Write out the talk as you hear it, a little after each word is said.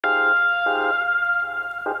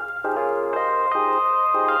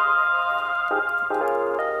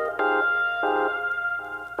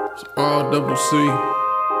R-double-C,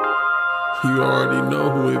 you already know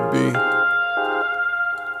who it be.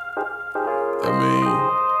 I mean,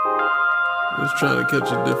 just trying to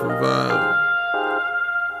catch a different vibe.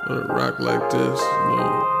 On a rock like this, you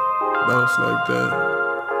know, bounce like that.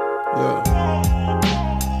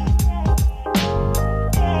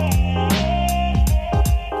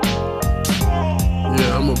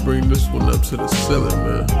 Yeah, I'ma bring this one up to the ceiling,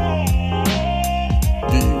 man.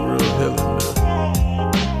 Give you real healing, man.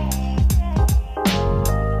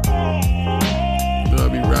 You know, I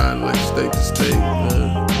be riding like state to state,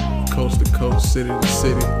 man. Coast to coast, city to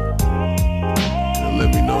city. And let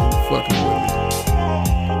me know who fucking with me.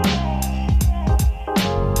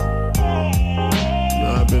 You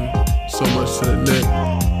know, I've been so much to the neck.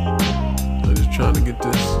 I'm just trying to get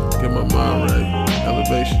my mind right.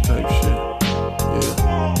 Elevation type shit.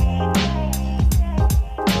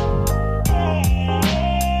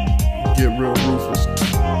 Get real ruthless.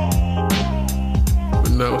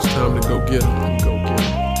 But now it's time to go get 'em.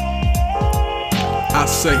 I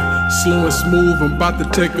say, slow and smooth, I'm about to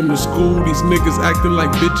take them to school. These niggas acting like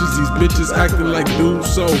bitches, these bitches acting like dudes.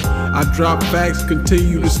 So I drop facts,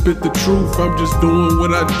 continue to spit the truth. I'm just doing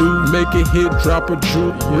what I do, make a hit, drop a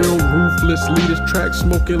juke. Real ruthless, lead this track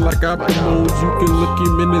smoking like I promote. You can look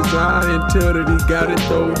him in his eye and tell that he got it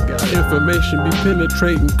though. Information be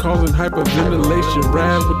penetrating, causing hyperventilation.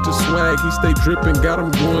 Ride with the swag, he stay dripping, got him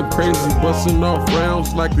going crazy. Busting off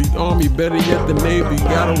rounds like the army, better yet the Navy.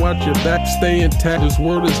 Gotta watch your back, stay intact. This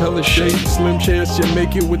world is hella shady. Slim chance you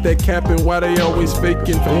make it with that cap, and why they always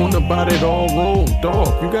faking? Going about it all wrong,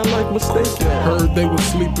 dog. You got like mistaken. Heard they was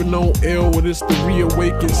sleeping on L, but it's the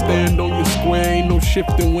reawaken. Stand on your square, ain't no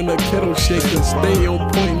shifting when a kettle shaking. Stay on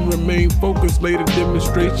point and remain focused. Later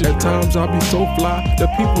demonstration. At times I be so fly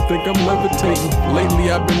that people think I'm levitating.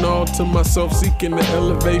 Lately I've been all to myself, seeking the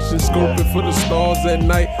elevation, scoping for the stars at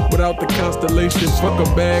night without the constellations. Fuck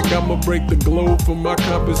a bag, I'ma break the globe for my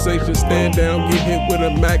compensation. Stand down, get hit with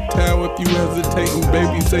a Mac towel if you hesitating.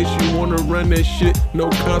 Baby say she wanna run that shit, no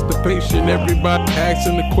constipation. Everybody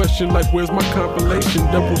asking the question like, where's my compilation?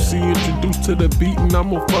 Double C introduced to the beat and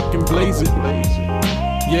I'ma fucking blaze it.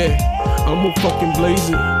 Yeah, I'ma fucking blaze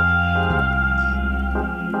it.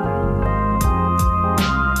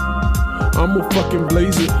 I'ma fucking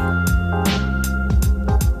blaze it.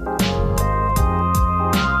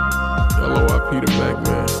 L-O-I-P the Mac,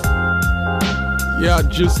 man. Yeah, I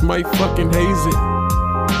just might fucking haze it.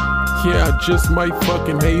 Yeah, I just might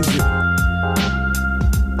fucking haze it.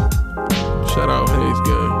 Shout out Hayes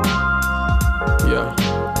gang. Yeah.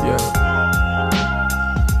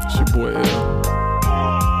 It's your boy L.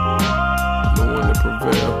 The one to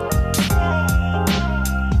prevail.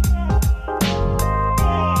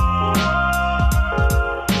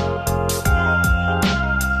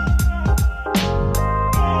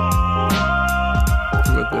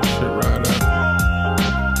 Let that shit ride.